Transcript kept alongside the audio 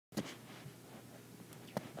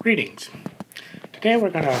Greetings. Today we're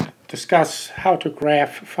going to discuss how to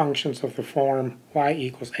graph functions of the form y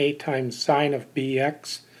equals a times sine of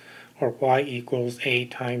bx or y equals a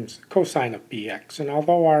times cosine of bx. And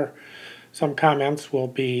although some comments will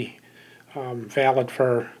be valid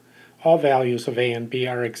for all values of a and b,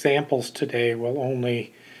 our examples today will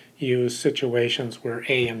only use situations where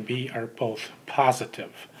a and b are both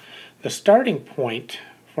positive. The starting point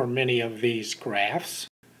for many of these graphs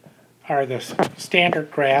are the standard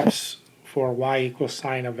graphs for y equals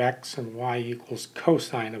sine of x and y equals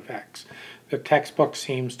cosine of x. The textbook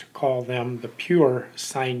seems to call them the pure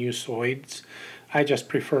sinusoids. I just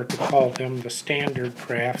prefer to call them the standard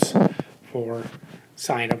graphs for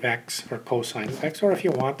sine of x or cosine of x, or if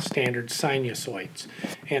you want, standard sinusoids.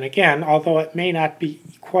 And again, although it may not be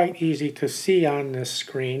quite easy to see on this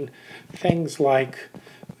screen, things like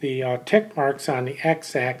the tick marks on the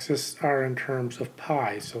x-axis are in terms of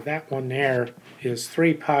pi. So that one there is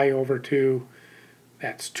 3 pi over 2,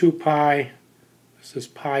 that's 2 pi, this is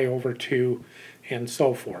pi over 2, and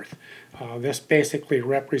so forth. This basically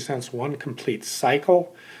represents one complete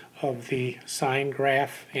cycle of the sine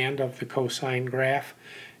graph and of the cosine graph.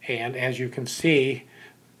 And as you can see,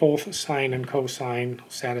 both sine and cosine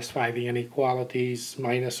satisfy the inequalities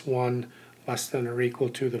minus 1 less than or equal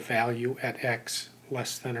to the value at x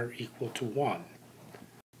less than or equal to 1.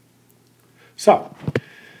 So,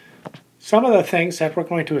 some of the things that we're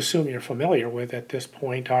going to assume you're familiar with at this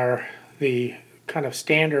point are the kind of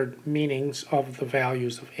standard meanings of the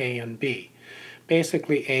values of a and b.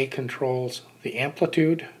 Basically, a controls the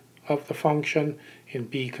amplitude of the function and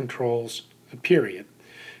b controls the period.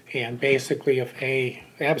 And basically, if a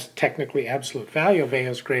technically absolute value of a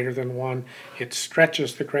is greater than 1, it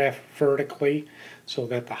stretches the graph vertically so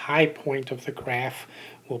that the high point of the graph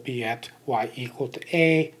will be at y equal to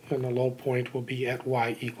a, and the low point will be at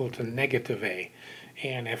y equal to negative a.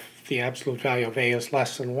 And if the absolute value of a is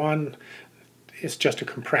less than 1, it's just a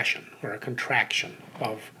compression or a contraction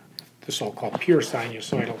of the so-called pure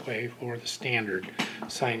sinusoidal wave or the standard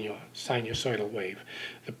sinusoidal wave.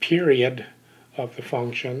 The period of the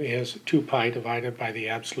function is 2 pi divided by the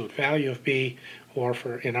absolute value of b, or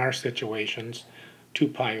in our situations, 2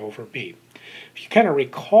 pi over b. If you kind of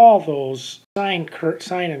recall those sine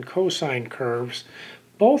and cosine curves,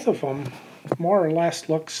 both of them more or less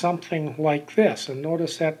look something like this. And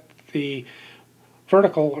notice that the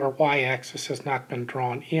vertical or y-axis has not been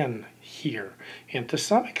drawn in here. And to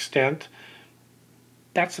some extent,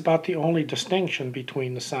 that's about the only distinction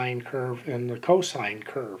between the sine curve and the cosine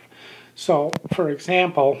curve. So, for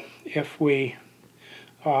example, if we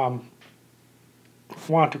want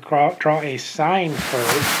to draw a sine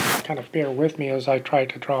curve, kind of bear with me as I try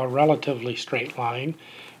to draw a relatively straight line,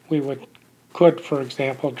 we could, for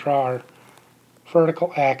example, draw our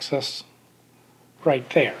vertical axis right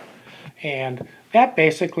there. And that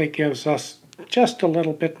basically gives us just a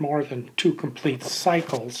little bit more than 2 complete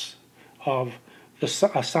cycles of a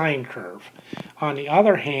sine curve. On the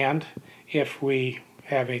other hand, if we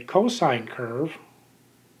have a cosine curve,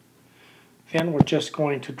 then we're just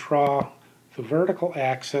going to draw the vertical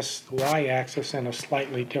axis, the y-axis, in a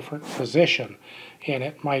slightly different position. And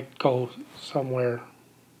it might go somewhere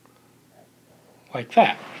like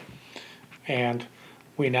that. And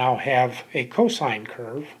we now have a cosine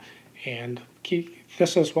curve, and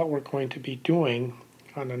this is what we're going to be doing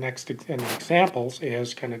on the next in the examples,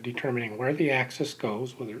 is kind of determining where the axis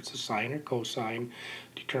goes, whether it's a sine or cosine,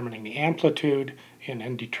 determining the amplitude, and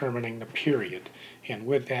then determining the period. And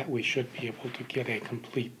with that, we should be able to get a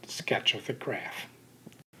complete sketch of the graph.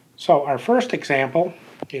 So our first example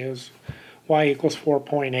is y equals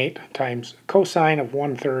 4.8 times cosine of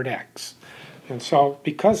 1/3 x. And so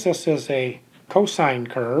because this is a cosine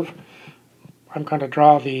curve, I'm going to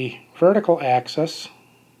draw the vertical axis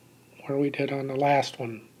where we did on the last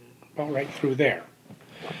one, about right through there.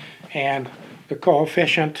 And the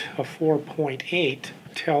coefficient of 4.8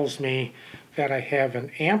 tells me that I have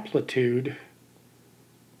an amplitude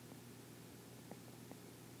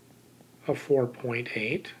of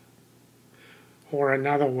 4.8, or in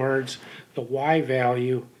other words, the y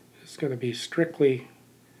value is going to be strictly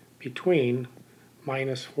between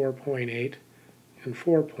minus 4.8 and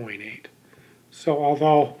 4.8. So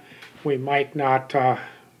although we might not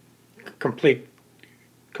completely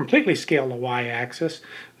scale the y-axis,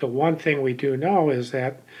 the one thing we do know is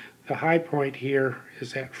that the high point here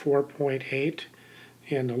is at 4.8,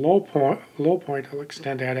 and the low point, I'll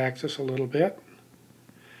extend that axis a little bit,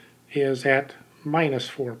 is at minus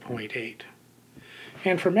 4.8.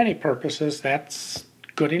 And for many purposes, that's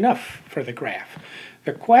good enough for the graph.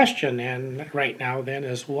 The question right now then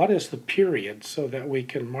is, what is the period, so that we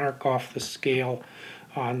can mark off the scale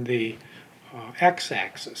on the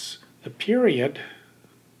x-axis. The period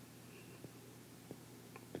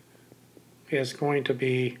is going to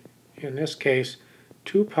be, in this case,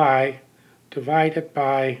 2 pi divided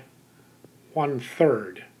by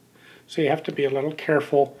 1/3. So you have to be a little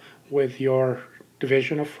careful with your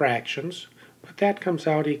division of fractions, but that comes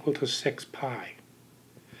out equal to 6 pi.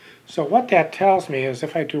 So what that tells me is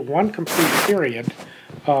if I do one complete period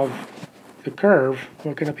of the curve,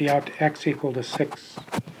 we're going to be out to x equal to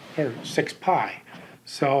 6 pi.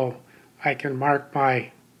 So I can mark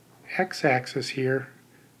my x-axis here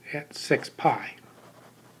at 6 pi,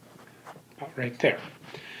 about right there.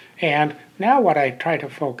 And now what I try to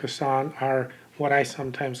focus on are what I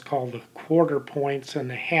sometimes call the quarter points and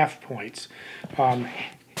the half points.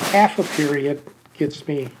 Half a period gets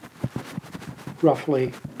me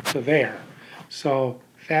roughly to there. So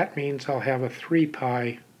that means I'll have a 3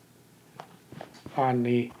 pi on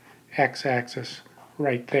the x-axis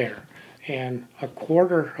right there. And a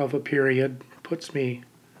quarter of a period puts me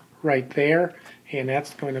right there, and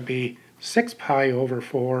that's going to be 6 pi over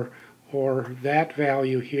 4, or that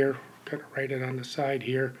value here, got to write it on the side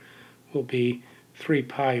here, will be 3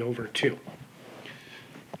 pi over 2.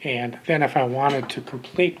 And then if I wanted to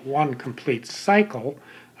complete one complete cycle,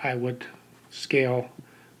 I would scale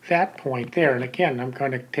that point there. And again, I'm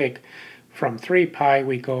going to take from 3 pi,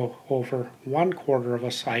 we go over 1/4 of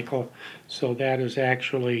a cycle, so that is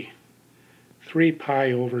actually 3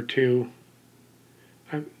 pi over 2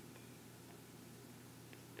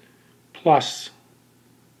 plus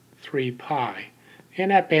 3 pi.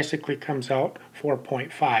 And that basically comes out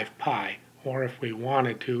 4.5 pi. Or if we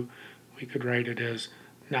wanted to, we could write it as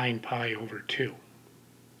 9 pi over 2.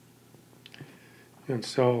 And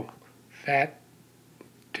so that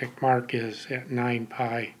tick mark is at 9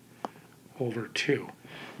 pi over 2.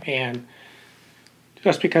 And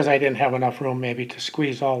just because I didn't have enough room maybe to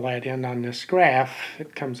squeeze all that in on this graph,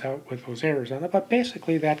 it comes out with those errors on it. But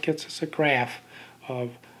basically that gets us a graph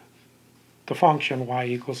of the function y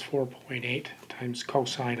equals 4.8 times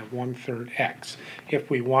cosine of 1/3 x. If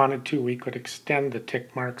we wanted to, we could extend the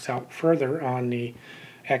tick marks out further on the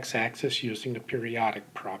x-axis using the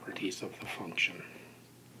periodic properties of the function.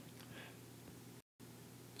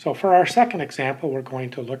 So for our second example, we're going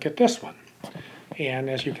to look at this one. And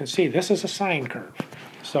as you can see, this is a sine curve.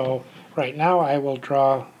 So right now I will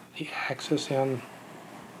draw the axis in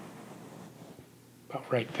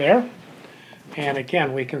about right there. And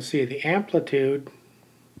again, we can see the amplitude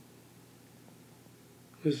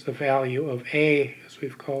is the value of A, as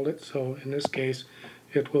we've called it. So in this case,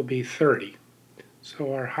 it will be 30.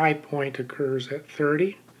 So our high point occurs at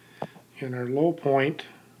 30, and our low point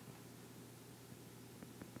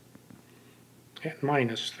at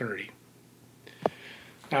minus 30.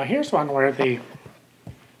 Now here's one where the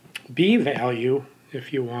B value,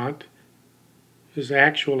 if you want, is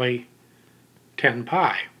actually 10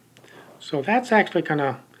 pi. So that's actually going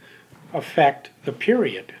to affect the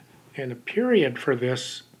period. And the period for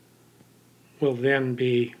this will then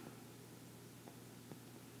be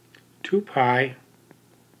 2 pi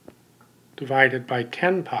divided by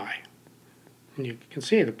 10 pi. And you can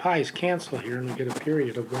see the pi's cancel here and we get a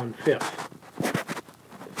period of 1/5.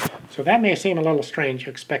 So that may seem a little strange.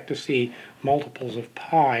 You expect to see multiples of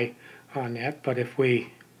pi on that, but if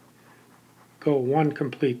we go one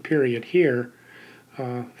complete period here,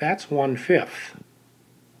 that's 1/5.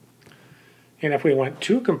 And if we went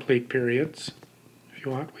 2 complete periods, if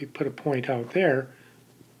you want, we put a point out there,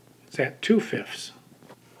 it's at 2/5.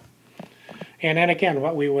 And then again,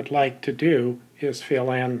 what we would like to do is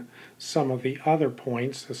fill in some of the other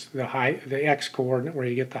points, the x-coordinate where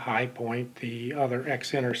you get the high point, the other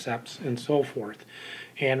x-intercepts, and so forth.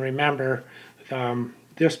 And remember,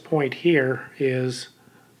 this point here is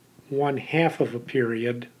 1/2 of a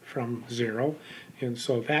period from 0, and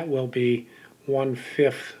so that will be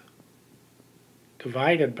 1/5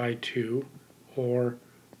 divided by 2, or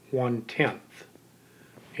 1/10.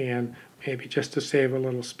 And maybe just to save a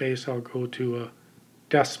little space, I'll go to a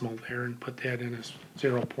decimal there and put that in as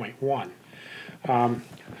 0.1.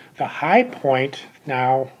 The high point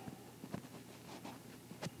now,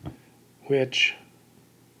 which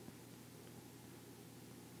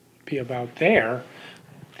would be about there,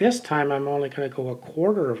 this time I'm only going to go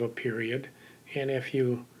 1/4 of a period, and if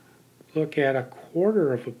you look at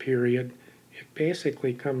 1/4 of a period, it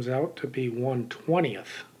basically comes out to be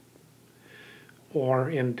 1/20th, or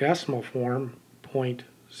in decimal form,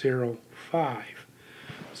 0.05.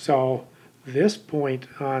 So this point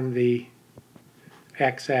on the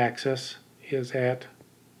x-axis is at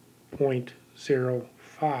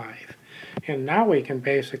 0.05. And now we can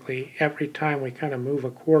basically, every time we kind of move a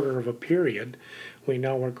quarter of a period, we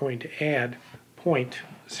know we're going to add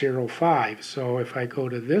 0.05. So if I go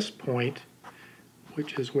to this point,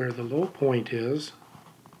 which is where the low point is,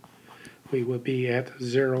 we would be at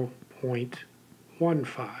 0.15.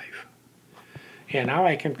 And now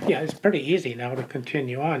I can, yeah, it's pretty easy now to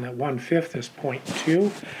continue on. That 1/5 is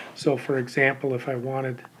 0.2. So for example, if I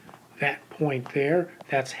wanted that point there,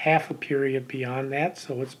 that's half a period beyond that,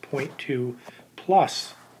 so it's 0.2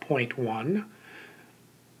 plus 0.1.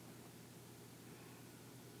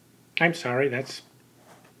 I'm sorry, that's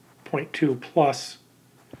 0.2 plus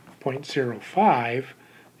 0.05,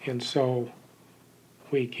 and so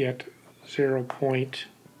we get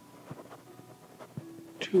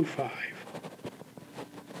 0.25.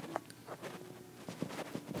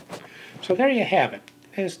 So there you have it.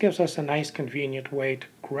 This gives us a nice convenient way to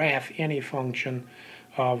graph any function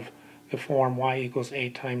of the form y equals a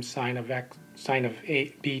times sine of x, sine of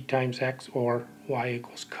b times x, or y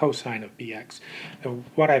equals cosine of bx. Now,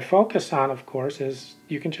 what I focus on, of course, is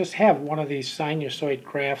you can just have one of these sinusoid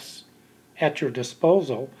graphs at your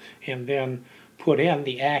disposal and then put in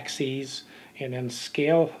the axes and then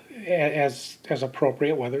scale as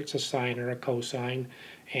appropriate, whether it's a sine or a cosine,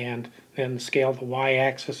 and then scale the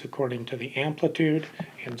y-axis according to the amplitude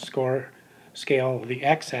and scale the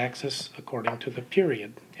x-axis according to the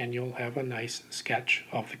period, and you'll have a nice sketch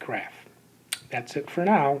of the graph. That's it for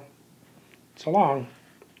now. So long.